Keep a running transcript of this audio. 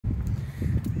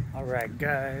Alright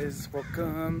guys,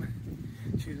 welcome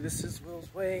to This Is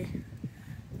Will's Way.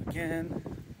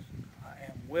 Again, I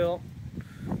am Will.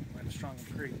 Wearing a Strong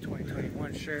and Pretty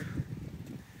 2021 shirt.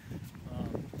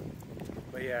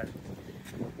 But yeah,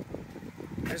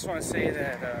 I just want to say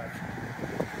that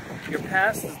your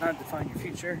past does not define your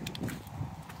future.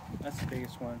 That's the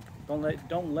biggest one. Don't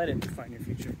let it define your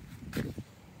future.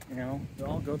 You know, we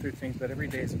all go through things, but every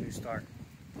day is a new start.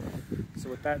 So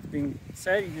with that being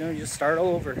said, you just start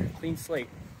all over, clean slate.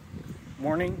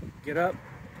 Morning, get up.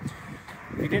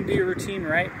 If you didn't do your routine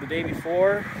right the day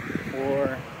before,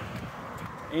 or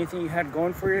anything you had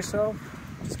going for yourself,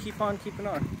 just keep on keeping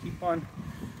on. Keep on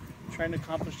trying to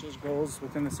accomplish those goals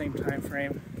within the same time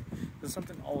frame. Because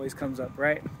something always comes up,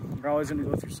 right? You're always going to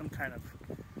go through some kind of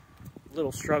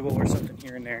little struggle or something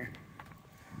here and there.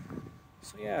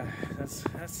 So yeah,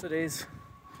 that's today's thing.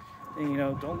 You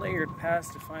know, don't let your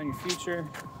past define your future.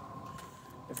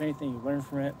 If anything, you learn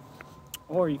from it,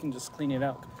 or you can just clean it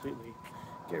out completely.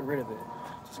 Get rid of it.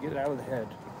 Just get it out of the head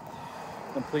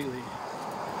completely.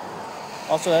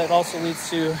 Also, that also leads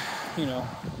to, you know,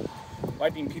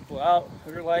 wiping people out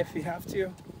of your life if you have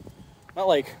to. Not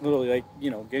like literally like, you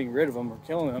know, getting rid of them or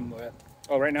killing them, but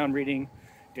right now I'm reading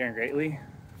Daring Greatly.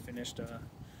 Finished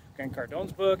Grant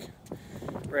Cardone's book.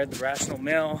 Read The Rational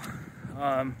Male.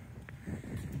 And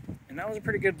that was a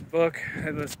pretty good book.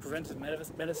 It was preventive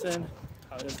medicine.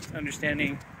 Just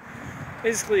understanding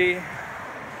basically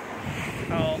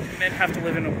how men have to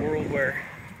live in a world where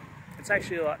it's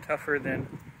actually a lot tougher than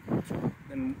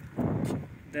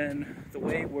the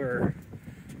way we're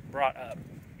brought up.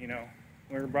 You know,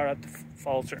 we're brought up to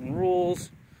follow certain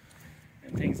rules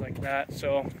and things like that.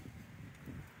 So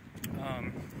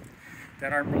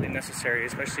that aren't really necessary,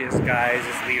 especially as guys,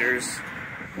 as leaders.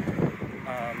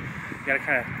 You gotta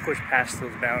kind of push past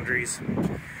those boundaries.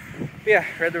 But yeah,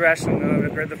 read The Rational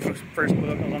Male. Read the first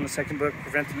book. I'm on the second book,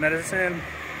 Preventive Medicine.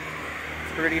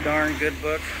 Pretty darn good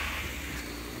book.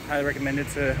 Highly recommend it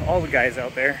to all the guys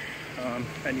out there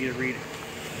that need to read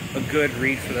a good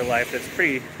read for their life. That's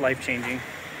pretty life-changing.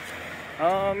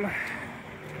 And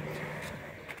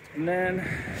then,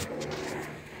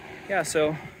 yeah,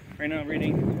 so right now I'm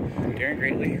reading Daring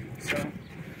Greatly. So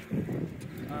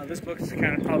this book is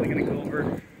kind of probably going to go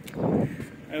over,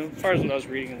 as far as what I was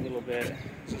reading a little bit,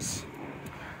 just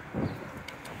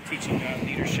teaching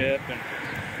leadership and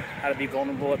how to be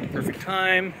vulnerable at the perfect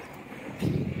time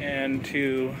and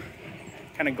to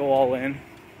kind of go all in,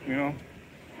 you know,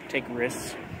 take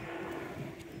risks.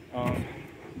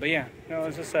 But yeah, no,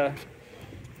 it's just I'm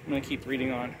gonna keep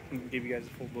reading on and give you guys a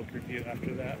full book review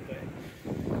after that. But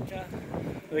yeah,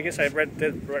 I guess I read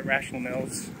the Rational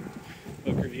Male's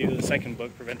book review, the second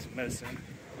book, Preventive Medicine.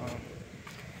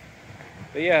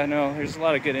 But yeah, no, there's a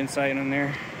lot of good insight in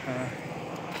there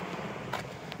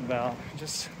about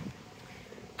just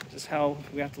how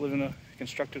we have to live in a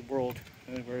constructed world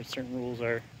where certain rules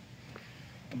are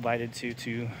abided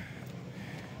to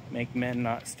make men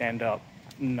not stand out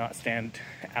in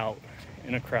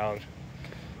a crowd.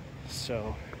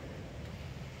 So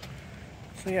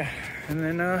yeah, and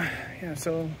then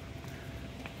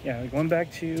going back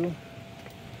to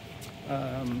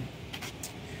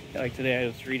like today I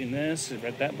was reading this, I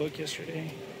read that book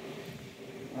yesterday.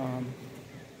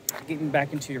 Getting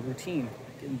back into your routine,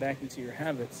 getting back into your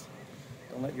habits.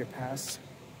 Don't let your past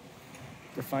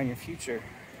define your future.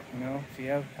 You know, if you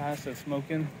have a past of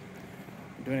smoking,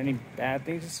 or doing any bad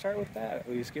things, just start with that. At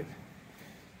least get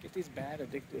these bad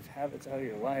addictive habits out of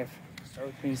your life. Start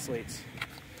with clean slates.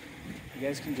 You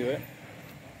guys can do it.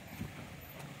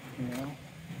 You know?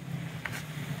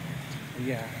 But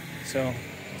yeah, so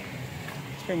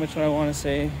that's pretty much what I want to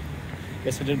say.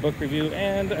 Guess I did a book review,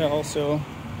 and I also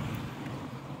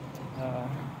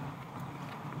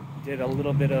did a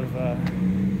little bit of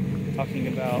talking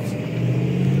about,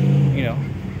 you know,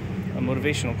 a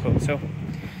motivational quote. So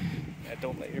yeah,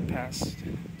 don't let your past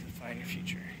define your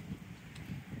future,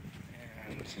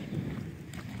 and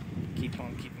keep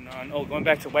on keeping on. Oh, going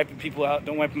back to wiping people out,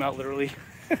 don't wipe them out literally.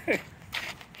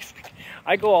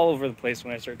 I go all over the place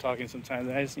when I start talking sometimes,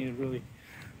 and I just need to really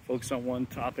focus on one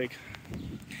topic.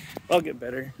 I'll get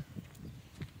better.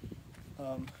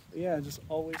 But yeah, just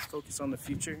always focus on the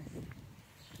future.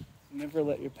 Never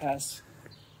let your past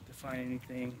define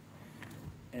anything,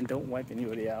 and don't wipe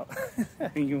anybody out.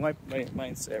 You can wipe my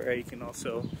mindset, right? You can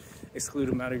also exclude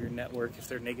them out of your network if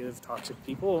they're negative, toxic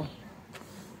people,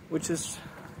 which is,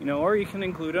 you know, or you can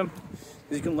include them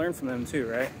because you can learn from them too,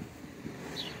 right?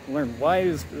 Learn, why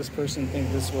does this person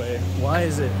think this way? Why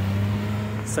is it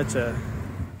such a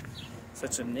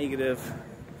negative,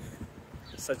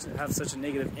 have such a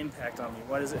negative impact on me?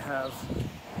 Why does it have,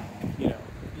 you know,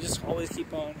 You just always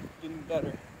keep on getting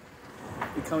better,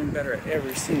 becoming better at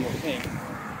every single thing.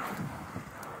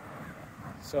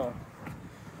 So,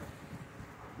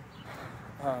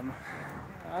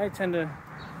 I tend to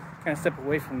kind of step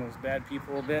away from those bad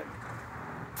people a bit.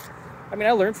 I mean,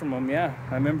 I learned from them, yeah.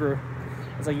 I remember,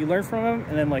 it's like you learn from them,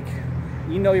 and then like,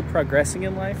 you know you're progressing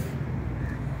in life.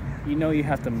 You know you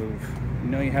have to move. You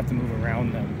know you have to move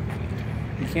around them.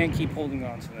 You can't keep holding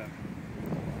on to them.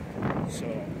 So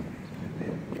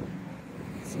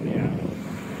yeah.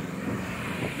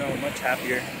 No, much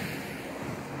happier.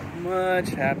 Much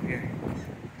happier.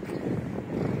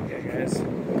 Yeah, guys.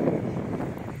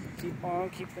 Keep on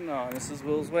keeping on. This is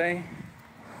Will's way.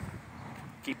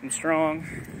 Keep them strong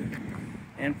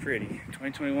and pretty.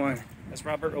 2021. That's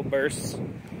Robert Oberst's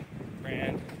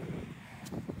brand.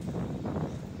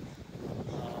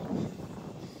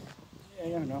 Yeah, I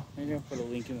don't know. Maybe I'll put a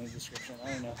link in the description.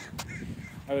 I don't know.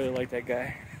 I really like that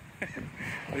guy.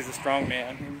 He's a strong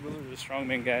man. Those are the strong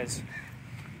men guys.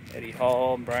 Eddie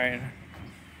Hall, Brian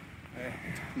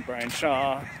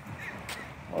Shaw.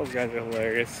 All those guys are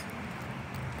hilarious.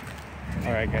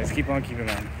 Alright guys, keep on keeping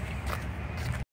on.